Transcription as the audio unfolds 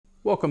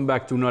Welcome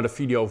back to another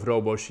video of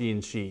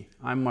RoboCNC.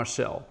 I'm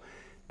Marcel.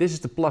 This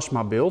is the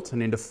plasma build,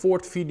 and in the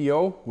fourth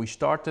video we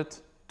started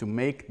to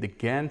make the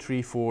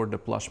gantry for the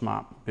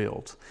plasma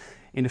build.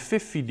 In the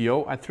fifth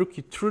video I took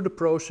you through the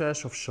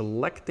process of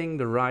selecting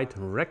the right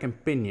rack and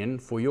pinion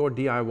for your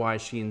DIY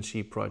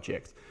CNC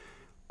project.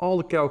 All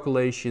the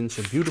calculations,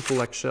 a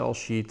beautiful Excel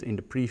sheet in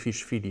the previous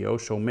video,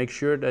 so make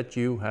sure that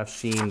you have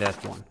seen that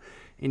one.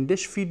 In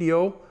this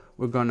video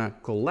we're gonna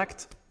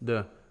collect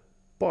the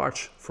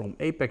parts from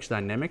Apex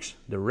Dynamics,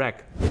 the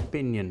rack, the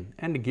pinion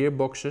and the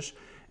gearboxes,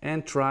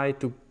 and try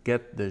to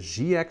get the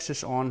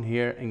Z-axis on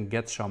here and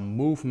get some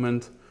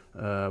movement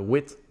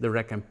with the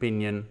rack and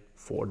pinion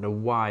for the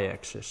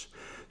Y-axis.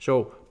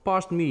 So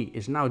past me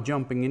is now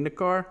jumping in the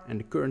car and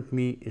the current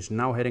me is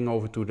now heading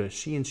over to the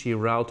CNC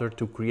router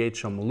to create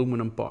some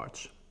aluminum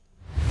parts.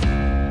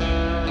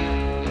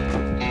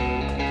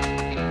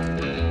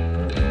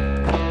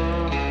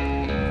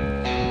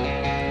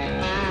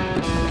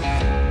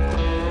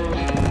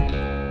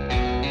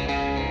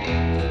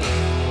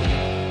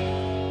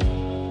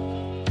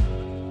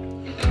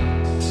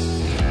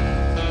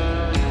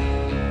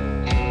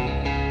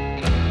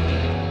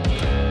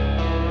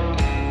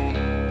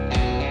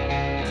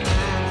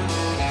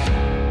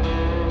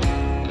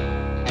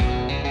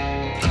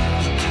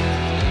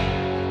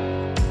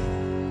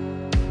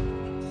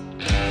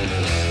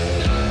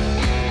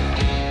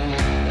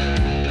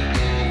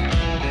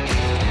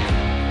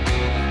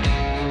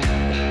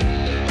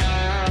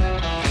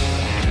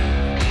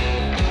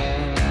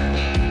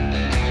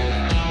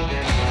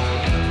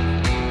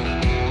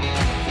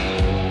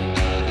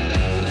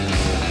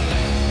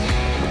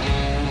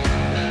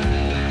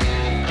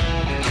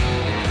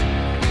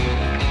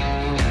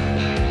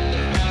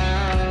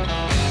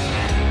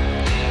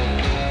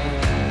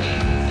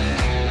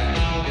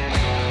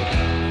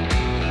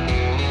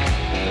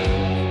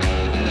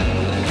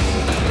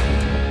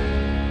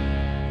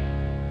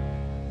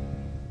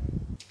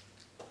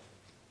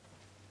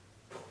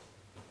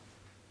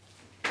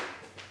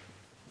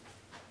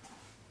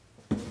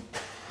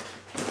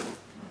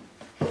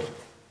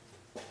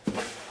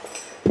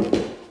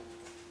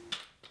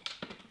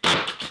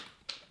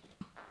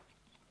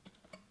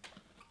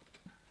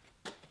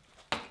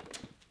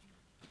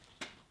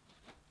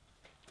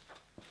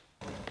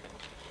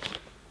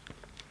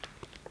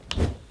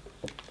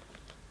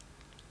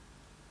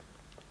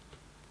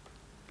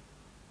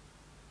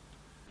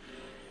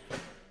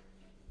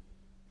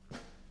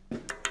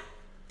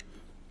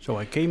 So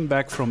I came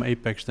back from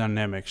Apex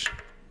Dynamics.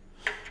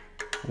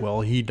 Well,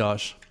 he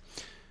does.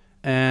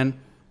 And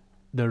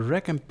the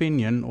rack and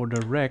pinion, or the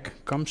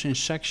rack, comes in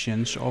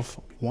sections of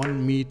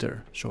 1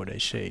 meter, so they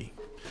say.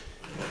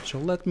 So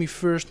let me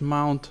first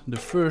mount the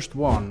first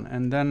one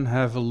and then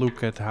have a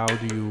look at how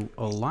do you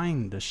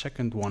align the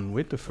second one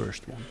with the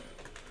first one.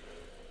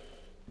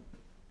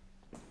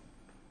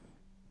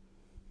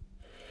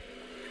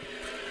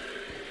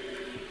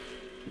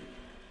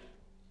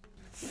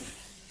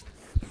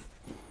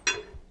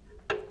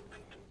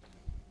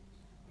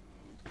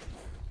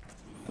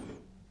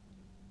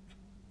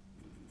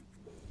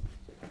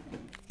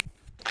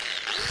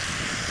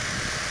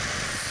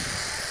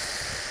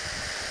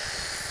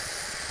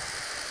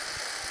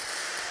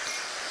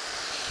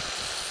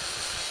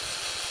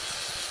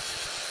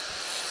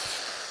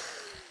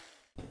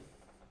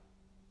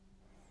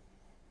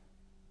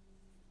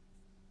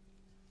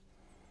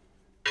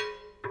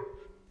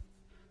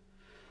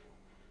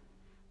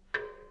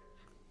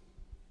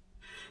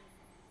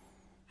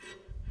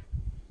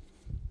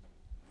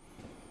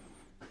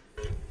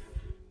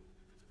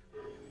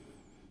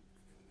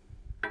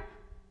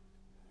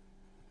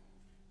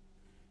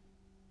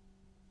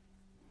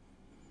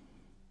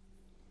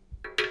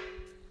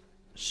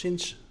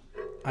 Since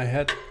I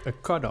had a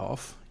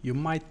cutoff, you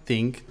might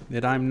think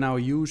that I'm now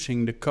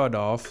using the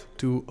cutoff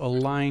to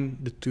align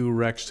the two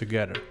racks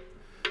together.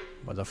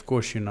 But of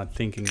course you're not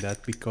thinking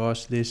that,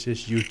 because this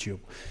is YouTube.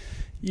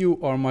 You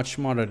are much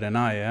smarter than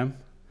I am.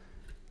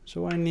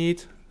 So I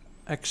need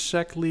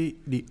exactly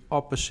the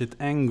opposite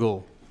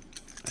angle.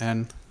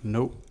 And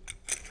no,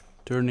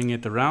 turning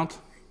it around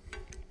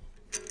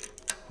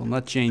will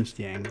not change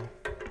the angle.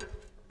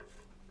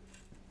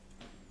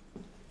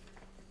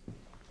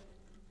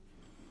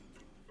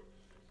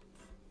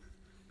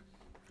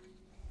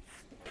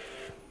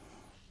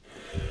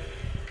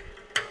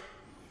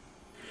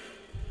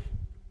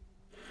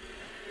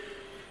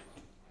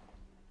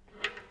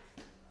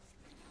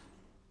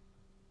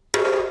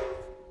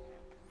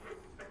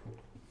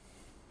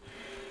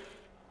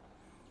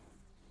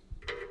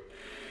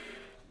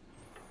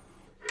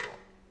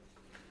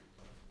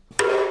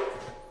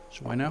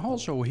 So when I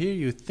also hear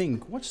you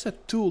think, what's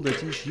that tool that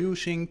he's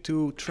using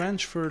to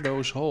transfer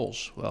those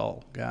holes?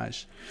 Well,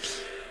 guys,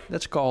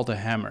 that's called a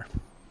hammer.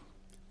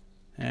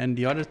 And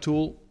the other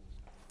tool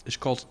is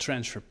called a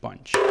transfer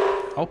punch.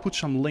 I'll put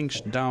some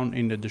links down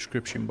in the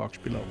description box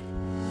below.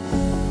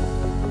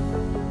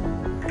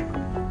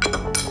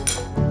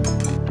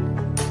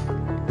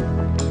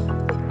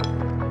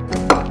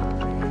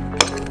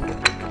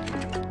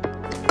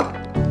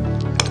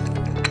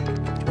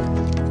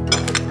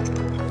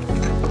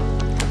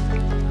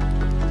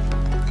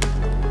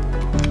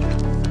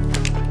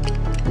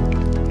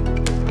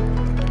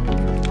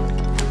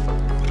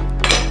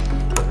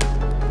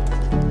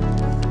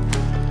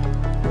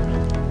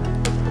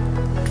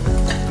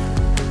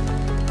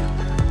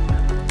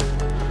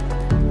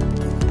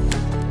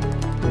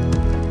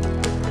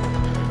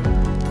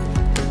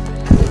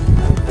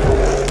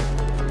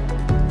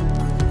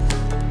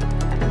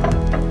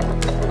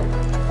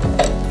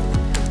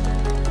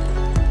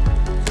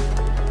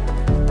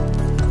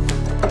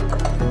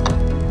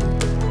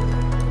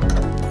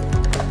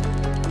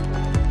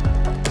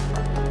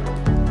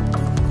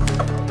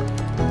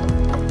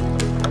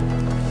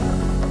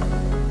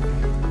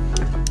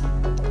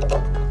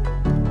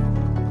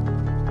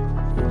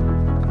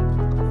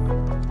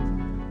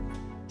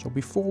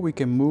 before we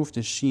can move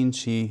the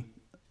CNC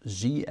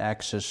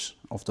Z-axis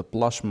of the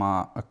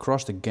plasma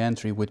across the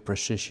gantry with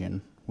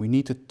precision, we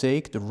need to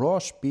take the raw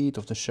speed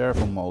of the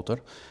servo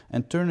motor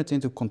and turn it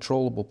into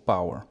controllable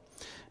power.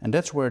 And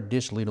that's where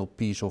this little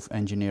piece of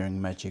engineering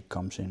magic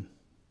comes in.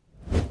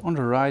 On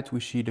the right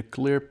we see the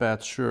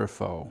ClearPad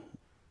servo.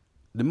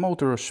 The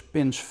motor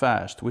spins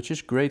fast, which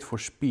is great for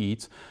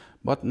speed,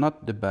 but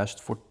not the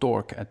best for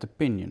torque at the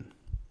pinion.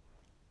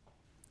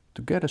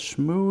 To get a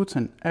smooth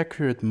and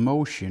accurate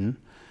motion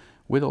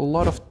with a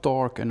lot of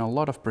torque and a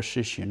lot of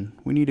precision,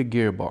 we need a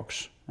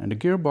gearbox. And the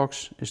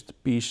gearbox is the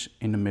piece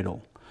in the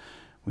middle.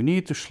 We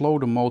need to slow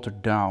the motor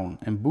down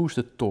and boost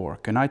the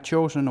torque, and I've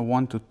chosen a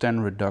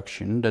 1:10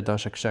 reduction that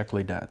does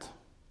exactly that.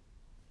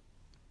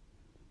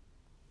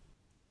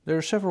 There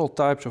are several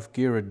types of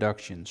gear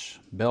reductions: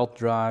 belt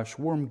drives,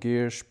 worm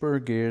gears, spur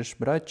gears,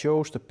 but I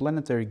chose the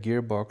Planetary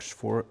gearbox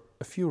for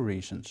a few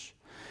reasons.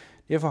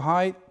 They have a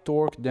high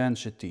torque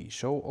density,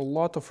 so a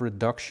lot of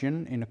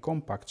reduction in a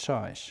compact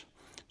size.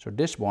 So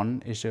this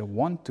one is a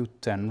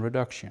 1:10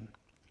 reduction.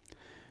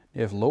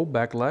 They have low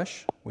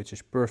backlash, which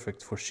is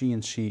perfect for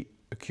CNC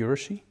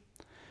accuracy.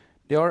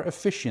 They are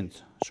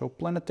efficient, so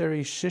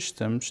Planetary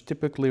systems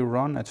typically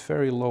run at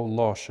very low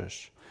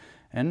losses.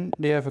 And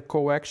they have a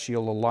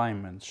coaxial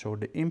alignment, so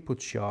the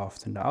input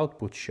shaft and the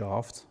output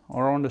shaft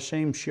are on the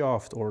same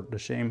shaft or the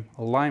same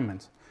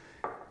alignment.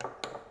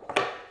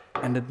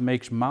 And it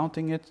makes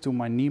mounting it to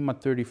my NEMA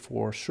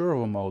 34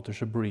 servo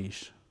motors a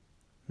breeze.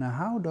 Now,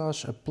 how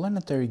does a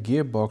Planetary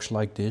gearbox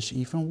like this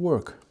even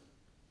work?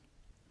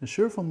 The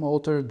servo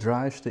motor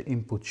drives the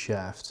input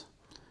shaft.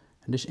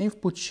 And this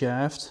input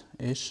shaft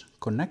is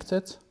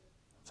connected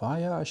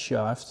via a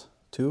shaft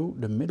to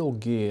the middle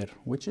gear,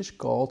 which is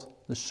called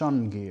the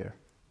sun gear.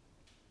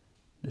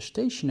 The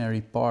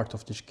stationary part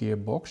of this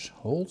gearbox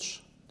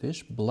holds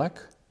this black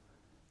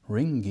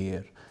ring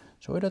gear,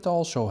 so it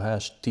also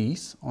has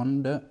teeth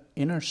on the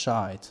inner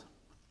side.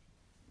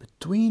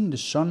 Between the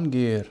sun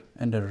gear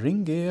and the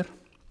ring gear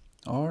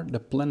are the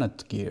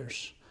planet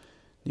gears.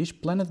 These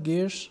planet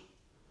gears,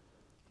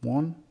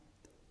 1,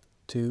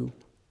 2,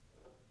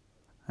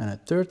 and a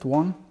third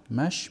one,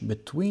 mesh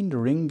between the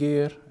ring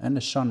gear and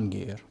the sun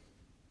gear.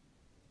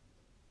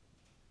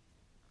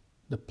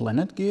 The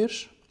planet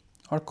gears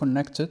are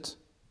connected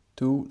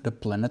to the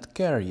planet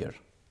carrier,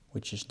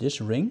 which is this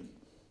ring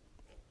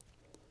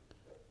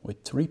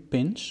with 3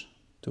 pins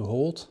to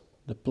hold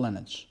the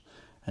planets.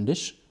 And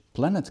this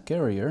planet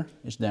carrier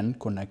is then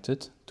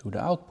connected to the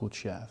output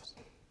shaft.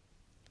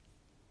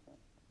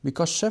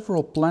 Because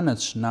several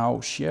planets now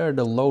share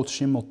the load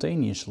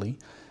simultaneously,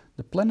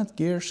 the planet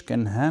gears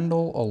can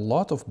handle a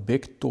lot of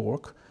big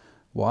torque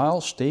while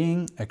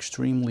staying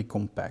extremely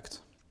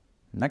compact.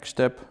 Next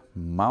step,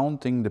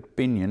 mounting the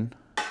pinion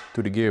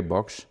to the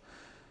gearbox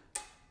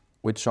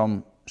with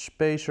some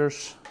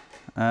spacers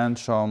and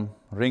some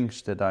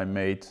rings that I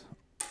made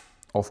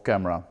off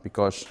camera,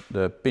 because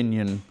the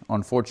pinion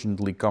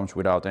unfortunately comes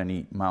without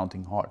any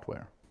mounting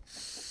hardware.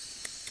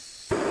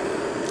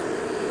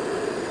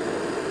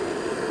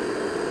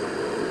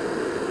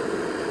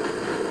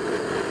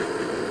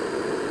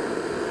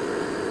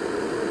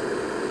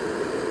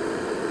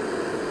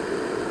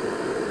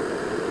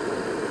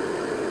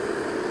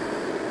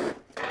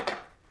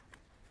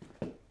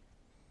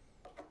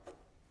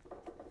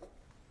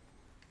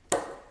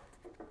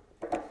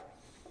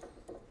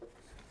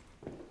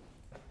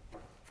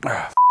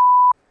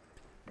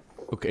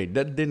 Okay,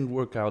 that didn't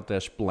work out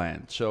as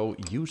planned. So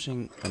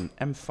using an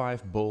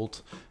M5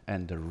 bolt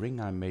and the ring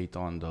I made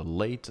on the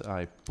lathe,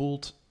 I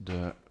pulled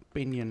the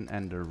pinion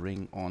and the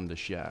ring on the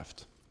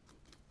shaft.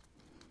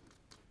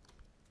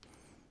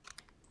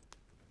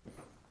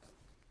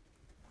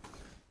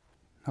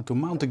 Now, to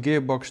mount the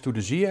gearbox to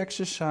the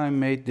Z-axis, I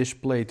made this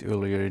plate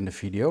earlier in the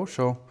video.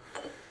 So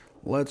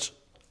let's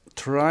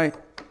try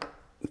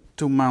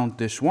to mount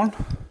this one.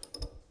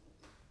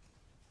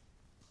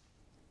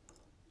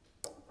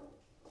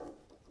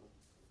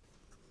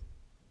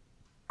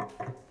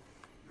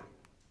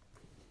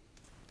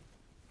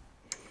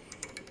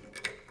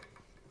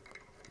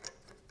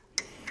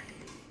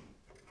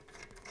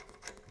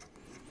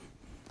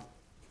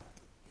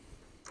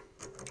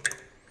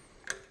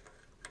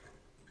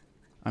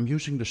 I'm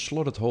using the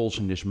slotted holes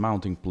in this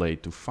mounting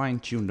plate to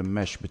fine-tune the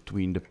mesh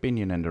between the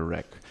pinion and the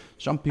rack.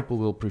 Some people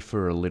will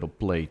prefer a little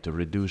plate to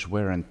reduce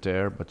wear and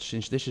tear, but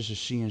since this is a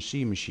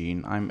CNC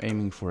machine, I'm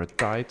aiming for a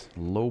tight,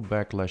 low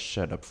backlash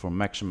setup for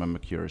maximum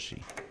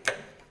accuracy.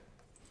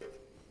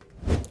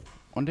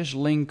 On this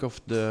link of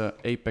the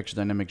Apex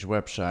Dynamics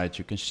website,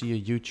 you can see a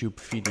YouTube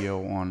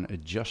video on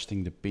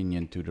adjusting the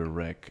pinion to the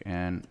rack.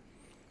 And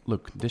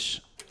look,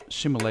 this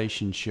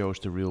simulation shows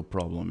the real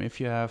problem. If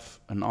you have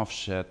an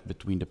offset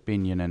between the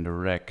pinion and the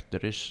rack,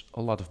 there is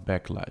a lot of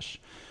backlash.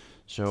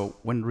 So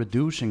when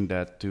reducing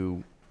that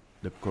to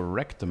the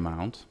correct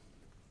amount,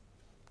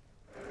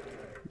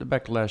 the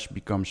backlash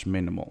becomes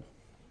minimal.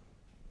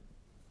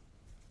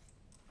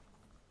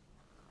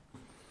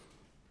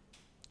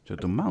 So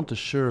to mount the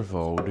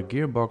servo, the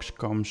gearbox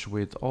comes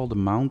with all the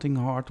mounting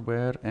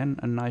hardware and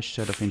a nice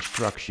set of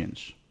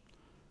instructions.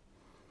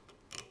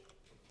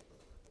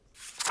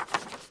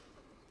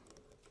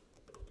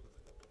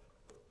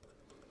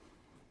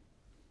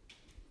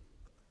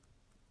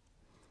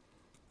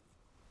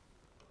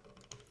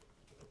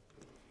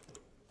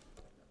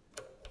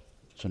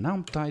 So now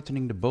I'm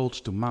tightening the bolts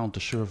to mount the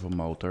servo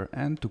motor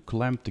and to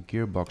clamp the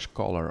gearbox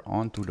collar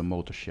onto the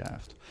motor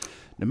shaft.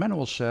 The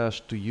manual says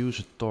to use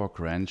a torque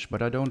wrench,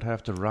 but I don't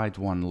have the right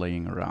one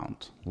laying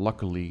around.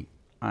 Luckily,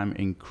 I'm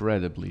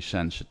incredibly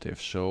sensitive,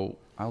 so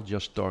I'll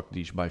just torque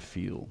these by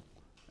feel.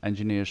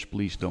 Engineers,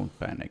 please don't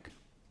panic.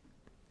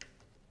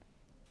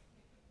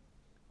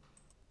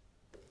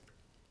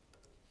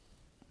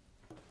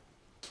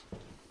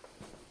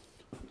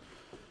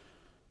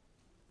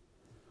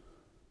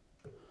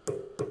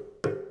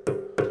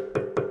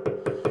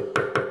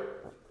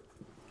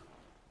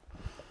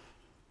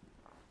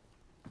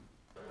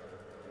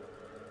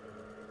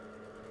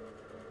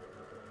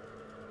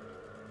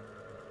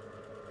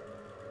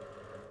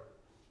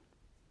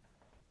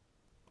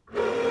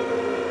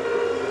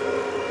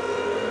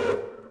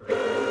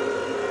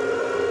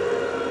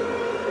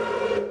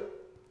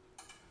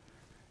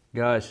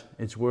 Guys,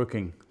 it's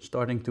working.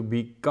 Starting to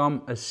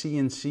become a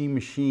CNC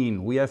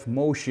machine. We have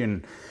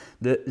motion.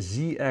 The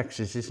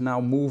Z-axis is now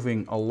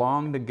moving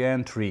along the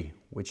gantry,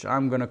 which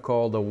I'm gonna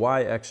call the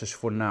Y-axis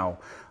for now.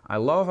 I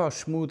love how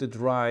smooth it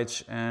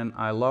rides and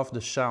I love the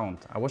sound.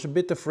 I was a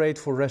bit afraid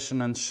for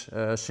resonance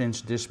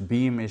since this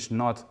beam is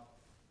not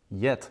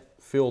yet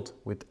filled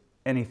with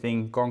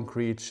anything,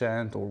 concrete,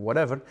 sand or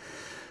whatever.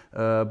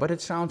 But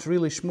it sounds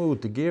really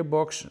smooth. The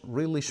gearbox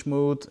really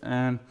smooth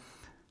and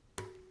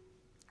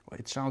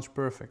it sounds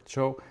perfect.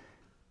 So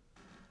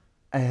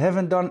I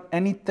haven't done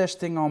any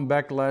testing on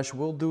backlash.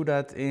 We'll do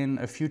that in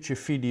a future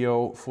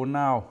video. For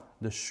now,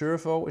 the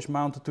servo is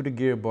mounted to the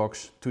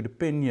gearbox, to the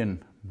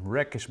pinion.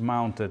 Rack is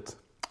mounted,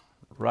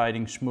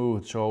 riding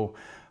smooth. So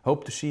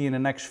hope to see you in the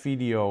next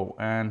video.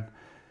 And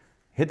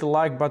hit the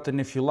like button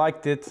if you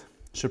liked it.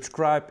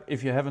 Subscribe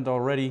if you haven't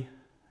already.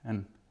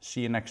 And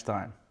see you next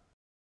time.